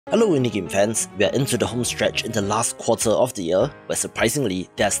Hello indie game fans, we are into the home stretch in the last quarter of the year, where surprisingly,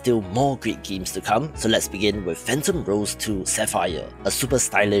 there are still more great games to come, so let's begin with Phantom Rose 2 Sapphire, a super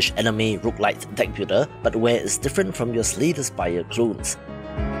stylish anime roguelite deck builder, but where it's different from your Slay the Spire clones.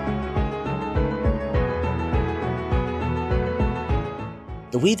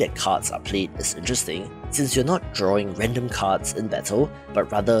 The way that cards are played is interesting, since you're not drawing random cards in battle, but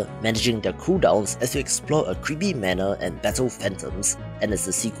rather managing their cooldowns as you explore a creepy manor and battle phantoms, and it's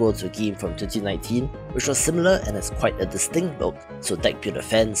the sequel to a game from 2019, which was similar and has quite a distinct look, so deck builder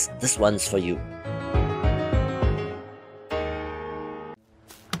fans, this one's for you.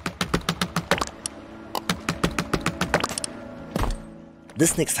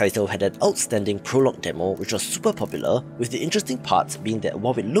 This next title had an outstanding prologue demo which was super popular, with the interesting part being that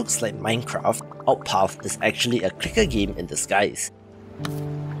while it looks like Minecraft, Outpath is actually a clicker game in disguise.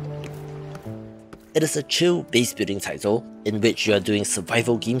 It is a chill base building title, in which you are doing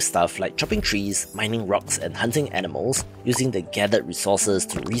survival game stuff like chopping trees, mining rocks and hunting animals, using the gathered resources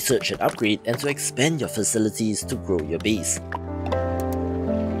to research and upgrade and to expand your facilities to grow your base.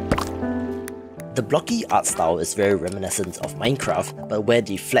 The blocky art style is very reminiscent of Minecraft, but where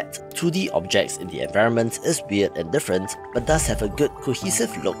the flat 2D objects in the environment is weird and different, but does have a good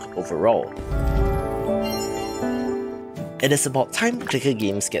cohesive look overall. It is about time clicker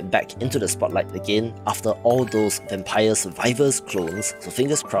games get back into the spotlight again after all those Vampire Survivors clones, so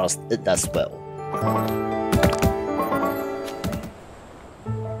fingers crossed it does well.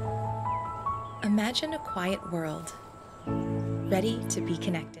 Imagine a quiet world, ready to be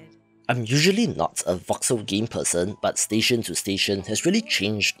connected. I'm usually not a voxel game person, but Station to Station has really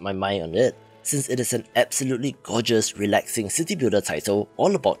changed my mind on it, since it is an absolutely gorgeous, relaxing city builder title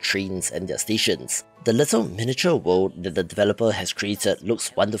all about trains and their stations. The little miniature world that the developer has created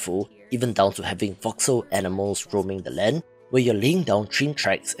looks wonderful, even down to having voxel animals roaming the land, where you're laying down train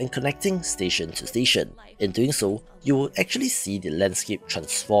tracks and connecting station to station. In doing so, you will actually see the landscape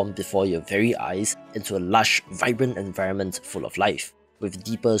transform before your very eyes into a lush, vibrant environment full of life, with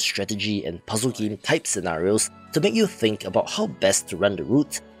deeper strategy and puzzle game type scenarios to make you think about how best to run the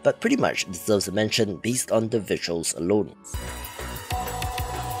route, but pretty much deserves a mention based on the visuals alone.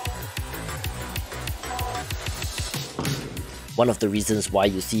 One of the reasons why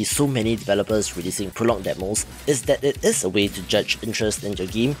you see so many developers releasing prologue demos is that it is a way to judge interest in your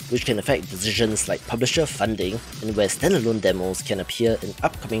game, which can affect decisions like publisher funding, and where standalone demos can appear in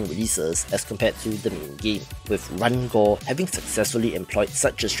upcoming releases as compared to the main game, with Run Gore having successfully employed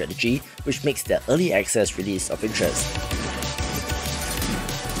such a strategy, which makes their early access release of interest.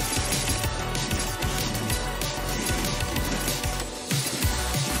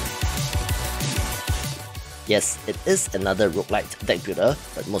 Yes, it is another roguelite deck builder,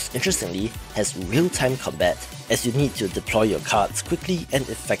 but most interestingly, has real-time combat, as you need to deploy your cards quickly and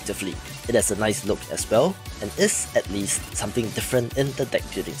effectively. It has a nice look as well, and is at least something different in the deck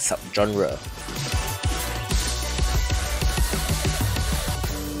building subgenre.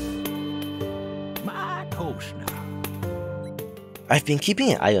 I've been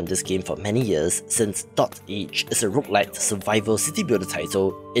keeping an eye on this game for many years, since H is a roguelite survival city builder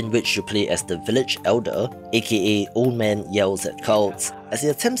title in which you play as the village elder, aka Old Man Yells at Clouds, as he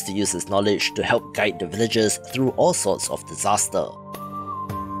attempts to use his knowledge to help guide the villagers through all sorts of disaster.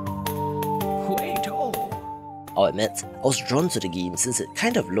 I'll admit, I was drawn to the game since it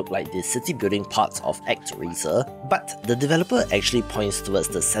kind of looked like the city building parts of ActRaiser, but the developer actually points towards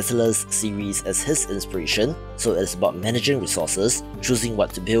the Settlers series as his inspiration, so it is about managing resources, choosing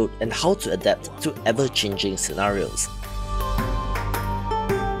what to build, and how to adapt to ever-changing scenarios.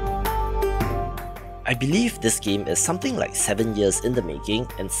 I believe this game is something like 7 years in the making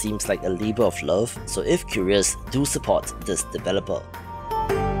and seems like a labour of love, so if curious, do support this developer.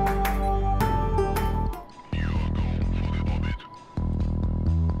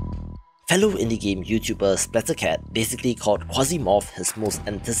 Fellow indie game YouTuber Splattercat basically called Quasimorph his most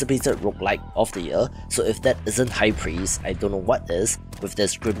anticipated roguelike of the year, so if that isn't high praise, I don't know what is, with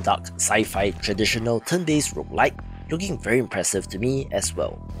this grimdark sci-fi traditional turn-based roguelike looking very impressive to me as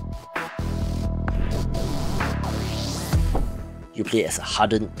well. You play as a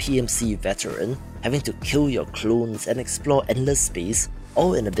hardened PMC veteran, having to kill your clones and explore endless space,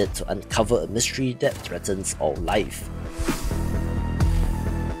 all in a bid to uncover a mystery that threatens all life.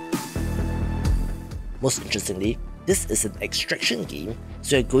 Most interestingly, this is an extraction game,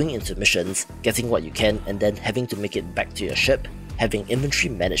 so you're going into missions, getting what you can and then having to make it back to your ship, having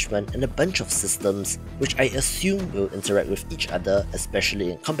inventory management and a bunch of systems which I assume will interact with each other, especially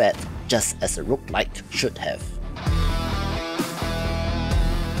in combat, just as a roguelike should have.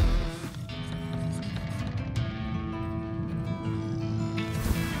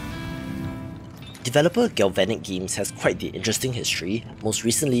 Developer Galvanic Games has quite the interesting history, most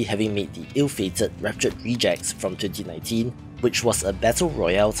recently having made the ill-fated Raptured Rejects from 2019, which was a battle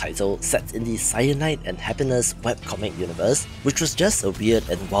royale title set in the Cyanide and Happiness webcomic universe, which was just a weird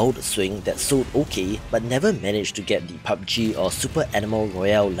and wild swing that sold okay but never managed to get the PUBG or Super Animal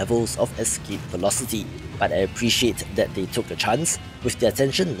Royale levels of escape velocity. But I appreciate that they took a chance, with their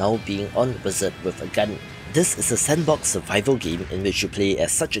attention now being on Wizard with a Gun. This is a sandbox survival game in which you play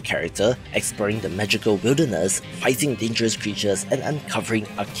as such a character, exploring the magical wilderness, fighting dangerous creatures and uncovering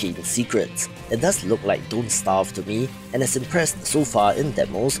arcane secrets. It does look like Don't Starve to me, and has impressed so far in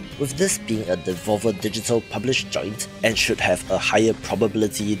demos, with this being a Devolver Digital published joint and should have a higher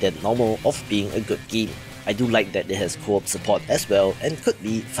probability than normal of being a good game. I do like that it has co-op support as well and could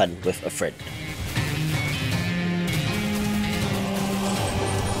be fun with a friend.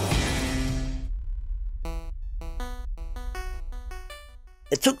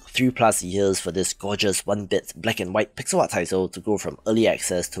 It took 3+ years for this gorgeous 1-bit black and white pixel art title to go from early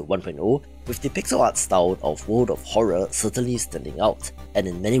access to 1.0, with the pixel art style of World of Horror certainly standing out, and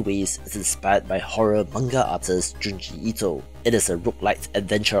in many ways it's inspired by horror manga artist Junji Ito. It is a roguelite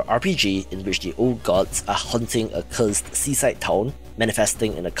adventure RPG in which the old gods are haunting a cursed seaside town,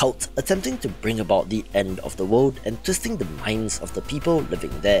 manifesting in a cult attempting to bring about the end of the world and twisting the minds of the people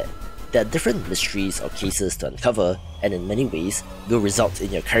living there. There are different mysteries or cases to uncover, and in many ways, will result in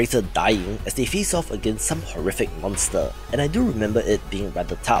your character dying as they face off against some horrific monster, and I do remember it being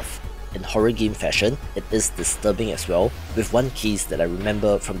rather tough. In horror game fashion, it is disturbing as well, with one case that I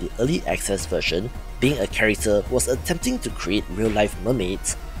remember from the early access version being a character who was attempting to create real-life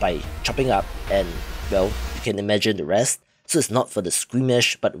mermaids by chopping up and, well, you can imagine the rest, so it's not for the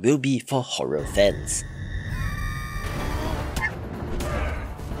squeamish but will be for horror fans.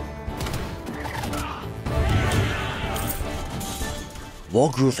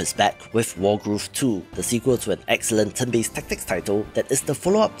 Wargroove is back with Wargroove 2, the sequel to an excellent turn-based tactics title that is the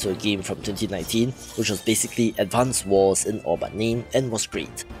follow-up to a game from 2019, which was basically Advanced Wars in all but name and was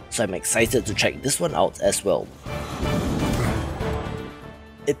great, so I'm excited to check this one out as well.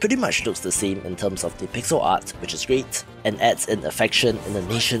 It pretty much looks the same in terms of the pixel art, which is great, and adds in a faction in the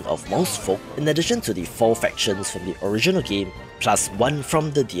nation of Mouse Folk in addition to the 4 factions from the original game, plus 1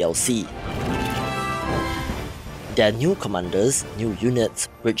 from the DLC. There are new commanders, new units,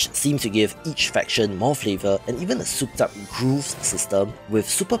 which seem to give each faction more flavor and even a souped up grooves system with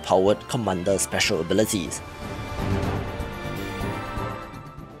super powered commander special abilities.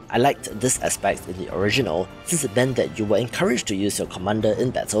 I liked this aspect in the original, since it meant that you were encouraged to use your commander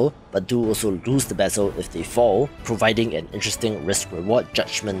in battle, but do also lose the battle if they fall, providing an interesting risk-reward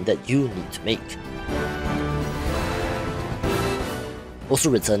judgment that you need to make. Also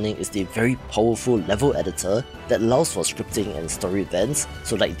returning is the very powerful level editor that allows for scripting and story events,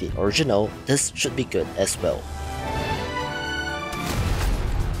 so like the original, this should be good as well.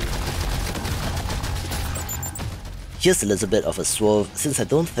 Here's a little bit of a swerve, since I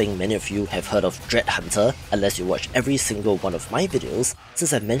don't think many of you have heard of Dread Hunter unless you watch every single one of my videos,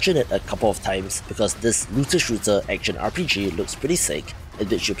 since I've mentioned it a couple of times because this looter-shooter action RPG looks pretty sick, in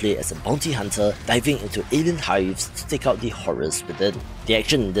which you play as a bounty hunter diving into alien hives to take out the horrors within. The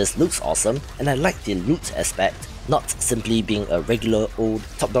action in this looks awesome, and I like the loot aspect, not simply being a regular old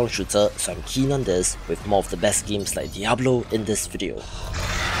top-down shooter, so I'm keen on this with more of the best games like Diablo in this video.